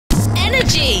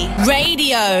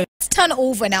Radio. Let's turn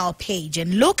over now our page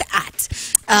and look at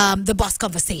the boss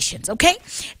conversations, okay?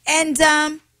 And,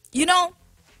 you know,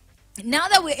 now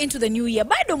that we're into the new year,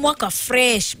 bado mwaka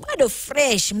fresh,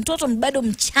 mtoto bado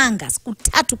mchanga, siku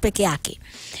tatu peke yake.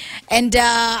 And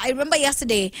I remember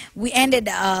yesterday we ended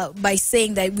by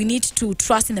saying that we need to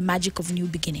trust in the magic of new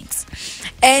beginnings.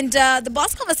 And the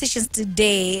boss conversations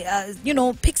today, you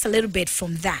know, picks a little bit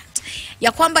from that.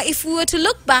 Ya kwamba, if we were to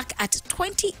look back at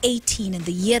 2018 and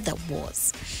the year that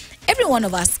was, every one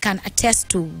of us can attest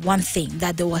to one thing,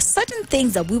 that there were certain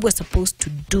things that we were supposed to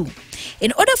do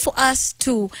in order for us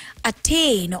to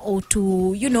attain or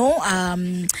to, you know,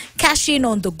 cash in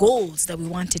on the goals that we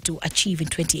wanted to achieve in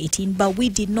 2018, but we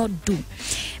did not do.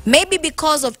 Maybe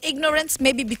because of ignorance,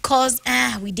 maybe because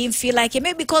we didn't feel like it,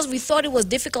 maybe because we thought it was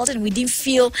difficult and we didn't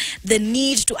feel the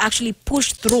need to actually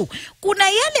push through. Kuna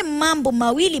yale mambo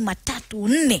mawili matatu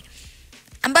nne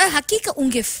ambayo hakika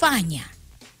ungefanya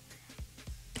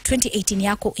 2018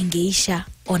 yako ingeisha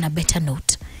on a better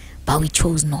note, but we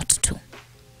chose not to.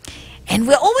 And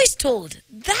we're always told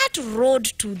that road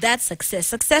to that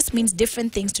success means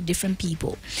different things to different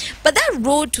people. But that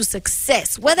road to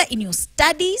success, whether in your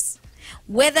studies,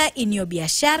 whether in your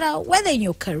biashara, whether in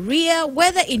your career,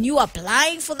 whether in you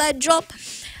applying for that job,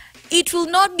 it will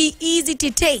not be easy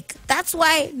to take. That's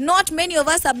why not many of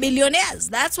us are billionaires.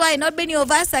 That's why not many of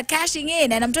us are cashing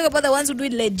in. And I'm talking about the ones who do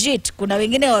it legit. Kuna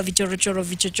wengine wa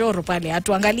vichochoro pale.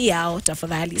 Hatuangalia hao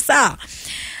tafadhali. Sawa.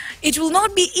 It will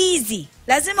not be easy.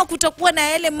 Lazima kutakuwa na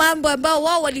yale mambo ambao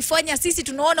wao walifanya sisi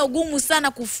tunaona ugumu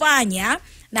sana kufanya.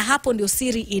 Na hapo ndio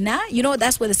siri ina. You know,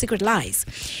 that's where the secret lies.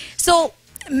 So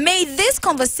may this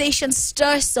conversation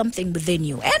stir something within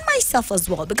you and myself as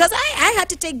well, because I had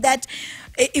to take that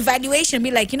evaluation and be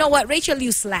like, you know what, Rachel,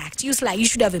 you slacked. You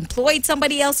should have employed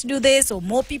somebody else to do this, or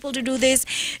more people to do this.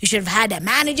 You should have had a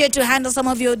manager to handle some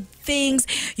of your things.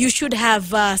 You should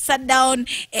have sat down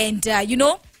and, you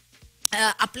know,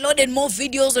 uploaded more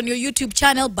videos on your YouTube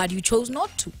channel, but you chose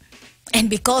not to. And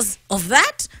because of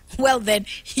that, well, then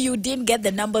you didn't get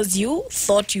the numbers you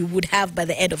thought you would have by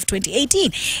the end of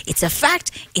 2018. It's a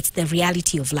fact. It's the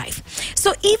reality of life.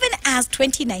 So even as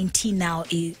 2019 now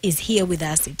is here with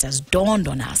us, it has dawned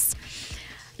on us.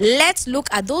 Let's look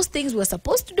at those things we're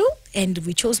supposed to do and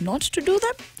we chose not to do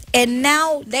them. And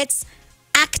now let's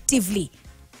actively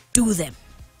do them,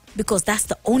 because that's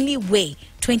the only way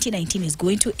 2019 is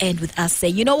going to end, with us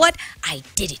saying, you know what, I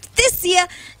did it this year.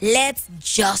 Let's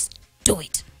just do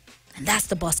it. And that's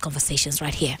the boss conversations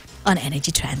right here on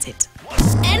Energy Transit.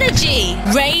 Energy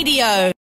Radio.